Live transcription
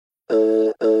This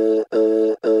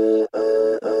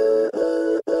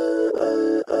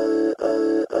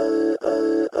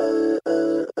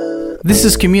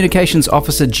is Communications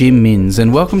Officer Jim Minns,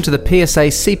 and welcome to the PSA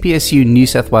CPSU New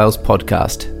South Wales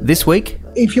podcast. This week,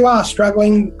 if you are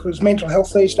struggling, because mental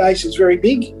health these days is very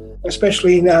big,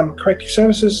 especially in corrective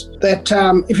services, that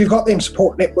if you've got them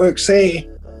support networks there,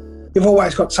 you've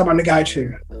always got someone to go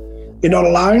to. You're not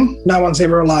alone. No one's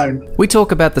ever alone. We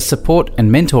talk about the support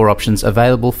and mentor options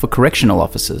available for correctional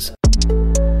officers.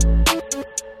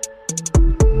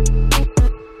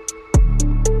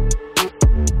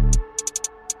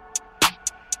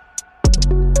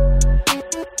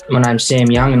 My name's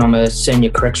Sam Young and I'm a Senior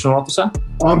Correctional Officer.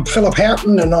 I'm Philip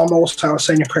Houghton and I'm also a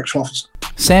Senior Correctional Officer.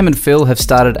 Sam and Phil have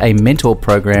started a mentor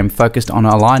program focused on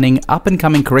aligning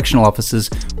up-and-coming correctional officers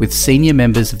with senior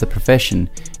members of the profession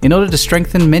in order to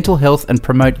strengthen mental health and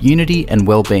promote unity and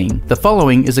well-being. The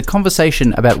following is a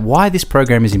conversation about why this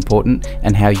program is important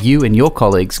and how you and your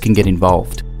colleagues can get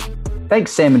involved.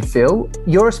 Thanks, Sam and Phil.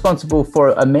 You're responsible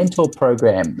for a mentor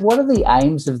program. What are the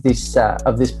aims of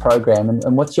this program,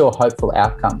 and what's your hopeful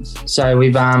outcomes? So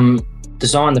we've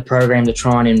designed the program to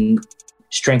try and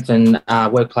strengthen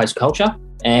workplace culture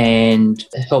and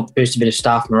help boost a bit of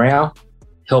staff morale,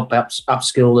 help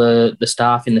upskill the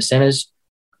staff in the centres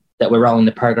that we're rolling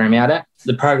the program out at.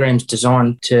 The program's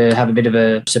designed to have a bit of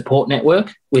a support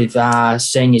network with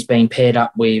seniors being paired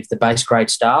up with the base grade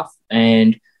staff,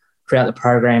 and throughout the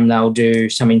program, they'll do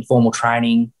some informal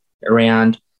training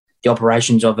around the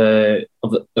operations of a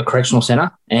correctional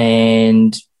centre,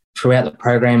 and throughout the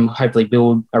program, hopefully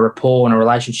build a rapport and a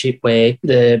relationship where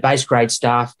the base grade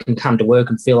staff can come to work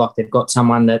and feel like they've got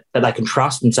someone that they can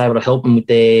trust and is able to help them with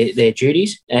their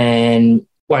duties, and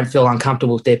won't feel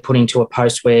uncomfortable if they're put into a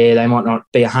post where they might not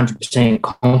be 100%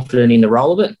 confident in the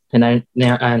role of it, and then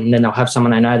they'll have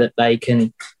someone they know that they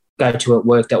can go to at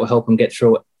work that will help them get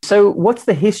through it. So what's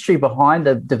the history behind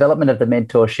the development of the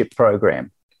mentorship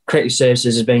program? Corrective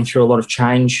Services has been through a lot of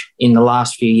change in the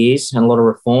last few years and a lot of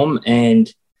reform,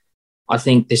 and I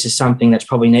think this is something that's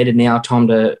probably needed now, time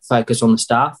to focus on the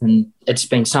staff, and it's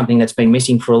been something that's been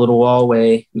missing for a little while,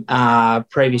 where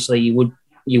previously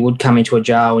you would come into a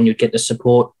jail and you'd get the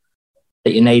support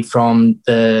that you need from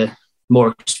the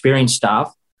more experienced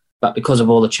staff, but because of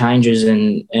all the changes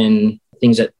and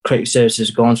things that Corrective Services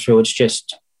has gone through, it's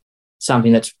just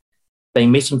something that's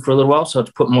been missing for a little while. So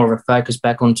it's put more of a focus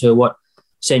back onto what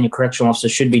senior correctional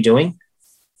officers should be doing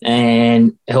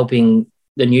and helping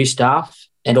the new staff,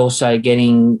 and also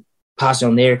passing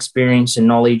on their experience and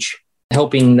knowledge,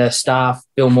 helping the staff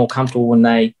feel more comfortable when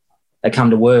they come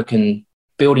to work, and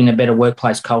building a better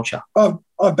workplace culture.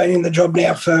 I've been in the job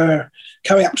now for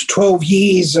coming up to 12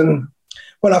 years, and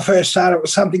when I first started, it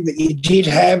was something that you did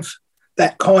have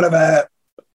that kind of a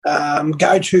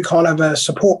go-to kind of a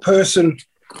support person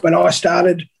when I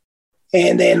started.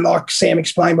 And then, like Sam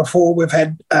explained before, we've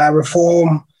had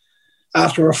reform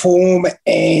after reform,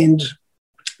 and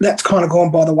that's kind of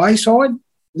gone by the wayside.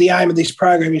 The aim of this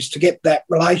program is to get that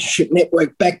relationship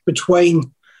network back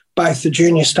between both the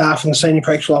junior staff and the senior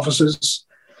correctional officers,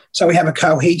 so we have a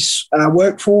cohesive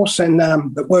workforce and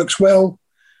that works well,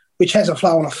 which has a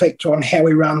flow-on effect on how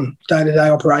we run day-to-day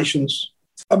operations.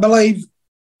 I believe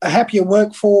a happier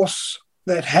workforce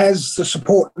that has the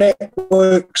support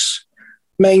networks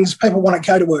means people want to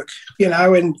go to work,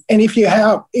 and if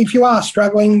you are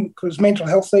struggling, because mental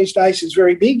health these days is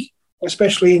very big,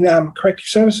 especially in corrective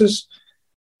services,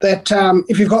 that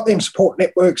if you've got them support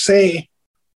networks there,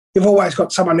 you've always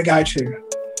got someone to go to.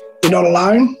 You're not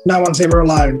alone. No one's ever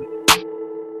alone.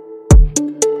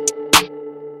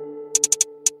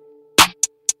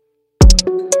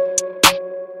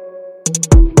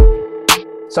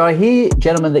 So I hear,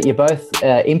 gentlemen, that you're both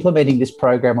implementing this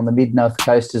program on the Mid-North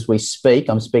Coast as we speak.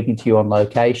 I'm speaking to you on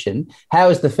location. How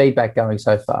is the feedback going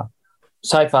so far?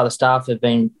 So far, the staff have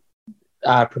been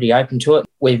pretty open to it.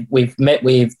 We've met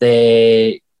with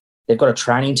they've got a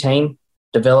training team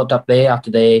developed up there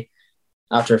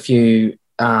after a few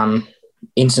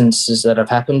instances that have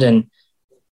happened, and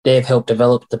they've helped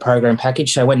develop the program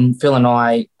package. So when Phil and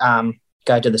I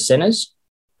go to the centres,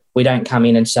 we don't come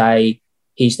in and say,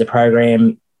 here's the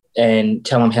program, and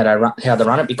tell them how to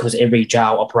run it, because every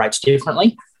jail operates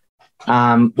differently.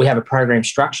 We have a program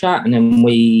structure, and then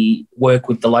we work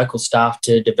with the local staff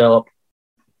to develop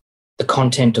the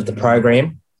content of the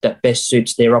program that best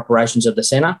suits their operations of the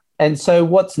centre. And so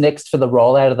what's next for the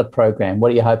rollout of the program?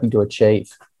 What are you hoping to achieve?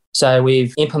 So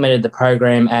we've implemented the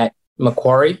program at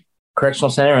Macquarie Correctional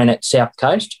Centre and at South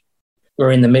Coast.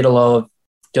 We're in the middle of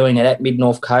doing it at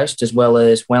Mid-North Coast, as well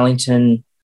as Wellington,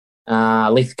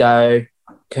 Lithgow,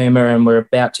 Cooma, and we're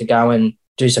about to go and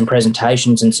do some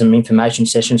presentations and some information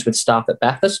sessions with staff at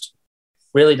Bathurst.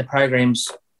 Really, the program's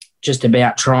just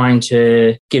about trying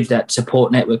to give that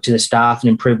support network to the staff and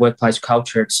improve workplace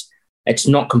culture. It's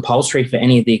not compulsory for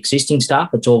any of the existing staff.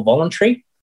 It's all voluntary.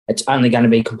 It's only going to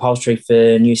be compulsory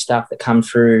for new staff that come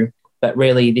through. But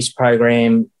really, this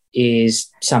program is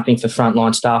something for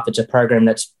frontline staff. It's a program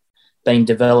that's been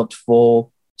developed for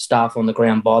staff on the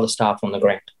ground by the staff on the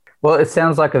ground. Well, it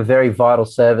sounds like a very vital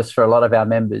service for a lot of our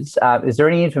members. Is there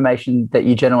any information that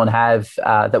you gentlemen have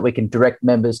that we can direct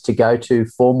members to go to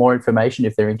for more information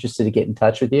if they're interested to get in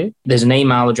touch with you? There's an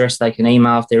email address they can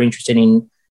email if they're interested in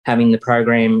having the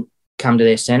program come to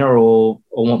their centre or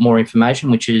want more information,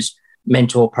 which is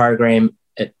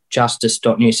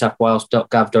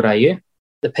mentorprogram@justice.newsouthwales.gov.au.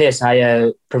 The PSA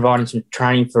are providing some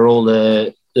training for all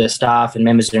the staff and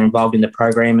members that are involved in the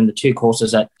program, and the 2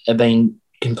 courses that have been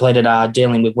completed are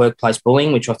dealing with workplace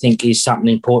bullying, which I think is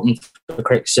something important for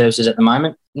corrective services at the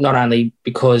moment, not only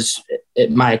because it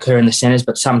may occur in the centres,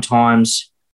 but sometimes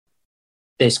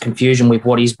there's confusion with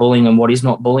what is bullying and what is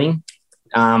not bullying,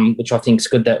 which I think is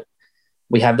good that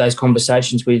we have those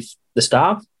conversations with the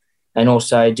staff, and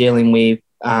also dealing with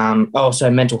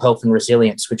mental health and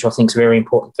resilience, which I think is very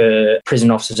important for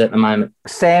prison officers at the moment.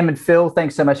 Sam and Phil,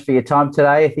 thanks so much for your time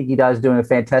today. I think you guys are doing a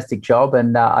fantastic job,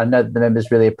 and I know that the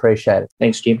members really appreciate it.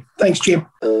 Thanks, Jim. Thanks, Jim.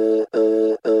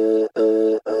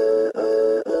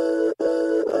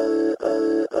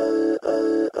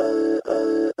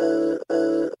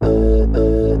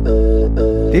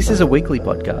 This is a weekly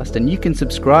podcast, and you can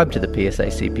subscribe to the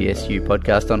PSA CPSU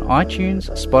podcast on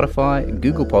iTunes, Spotify,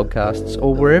 Google Podcasts,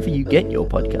 or wherever you get your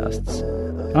podcasts.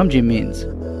 I'm Jim Minns.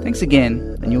 Thanks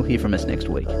again, and you'll hear from us next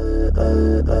week.